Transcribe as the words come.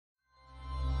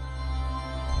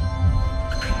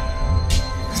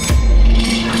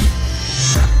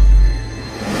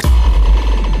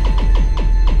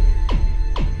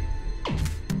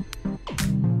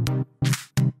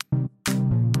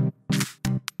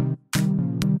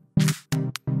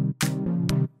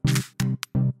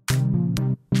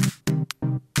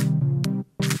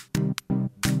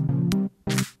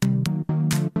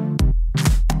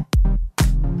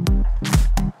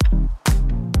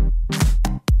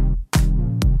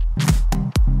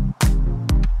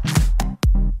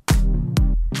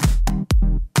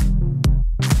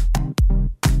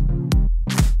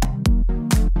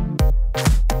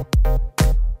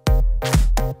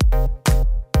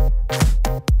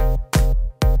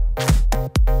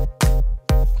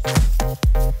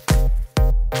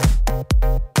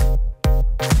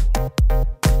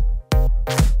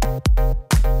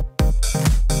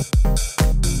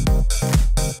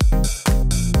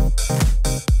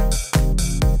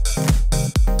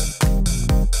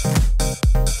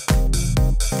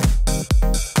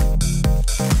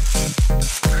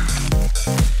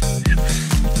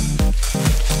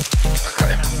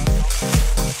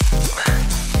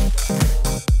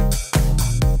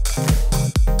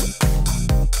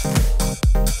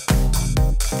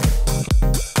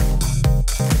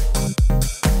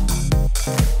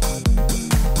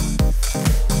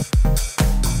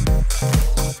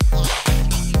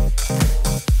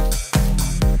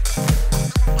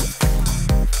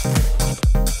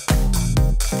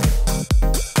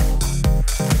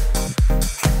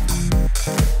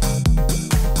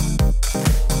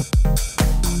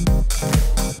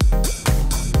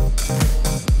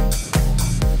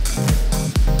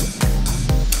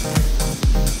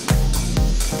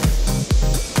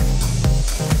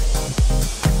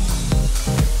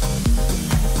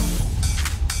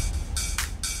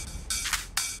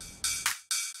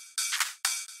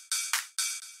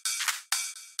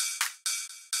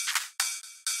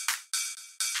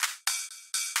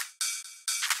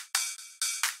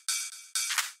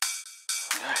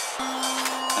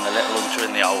a little hunter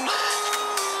in the hole.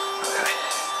 Okay,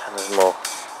 and there's more.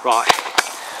 Right,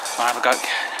 so have a go,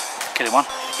 kill him one.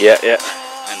 Yeah, yeah.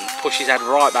 And push his head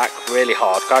right back really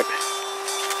hard, go.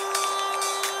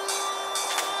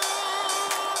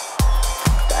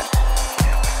 Dead.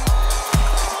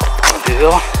 And do the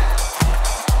other one.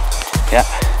 Yeah.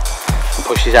 And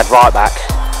push his head right back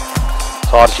as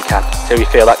hard as you can till you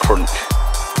feel that crunch.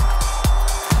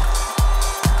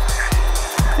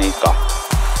 And he's gone.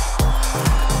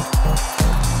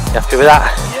 You happy with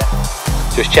that? Yeah.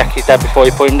 Just check he's dead before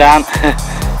you put him down.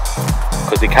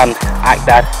 Because he can act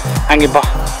dead.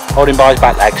 Hold him by his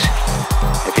back legs.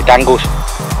 If he dangles,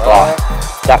 right,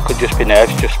 that could just be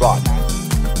nerves, just right now.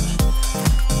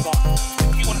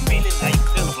 If you want to feel in there, you can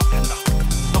feel the block ender.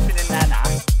 There's nothing in there now.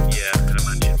 Yeah, I can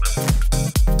imagine, man.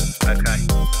 Okay.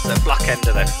 So black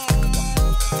ender then.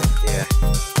 Yeah.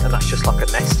 And that's just like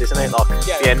a nest, isn't it? Like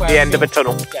yeah, the end of a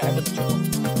tunnel. Yeah, end of the tunnel.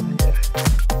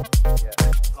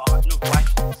 Right, another way.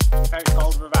 Very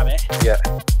cold with a rabbit. Yeah.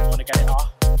 You want to get it off.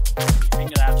 Your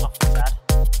fingernails off his head.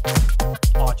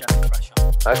 Apply gentle pressure.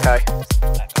 Okay.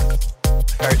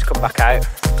 The ferret's come back out,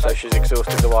 so she's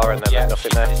exhausted the wire and then there's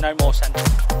nothing there. There's no more centre.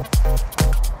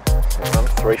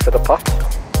 3 for the pot.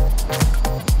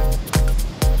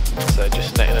 So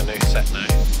just netting a new set now.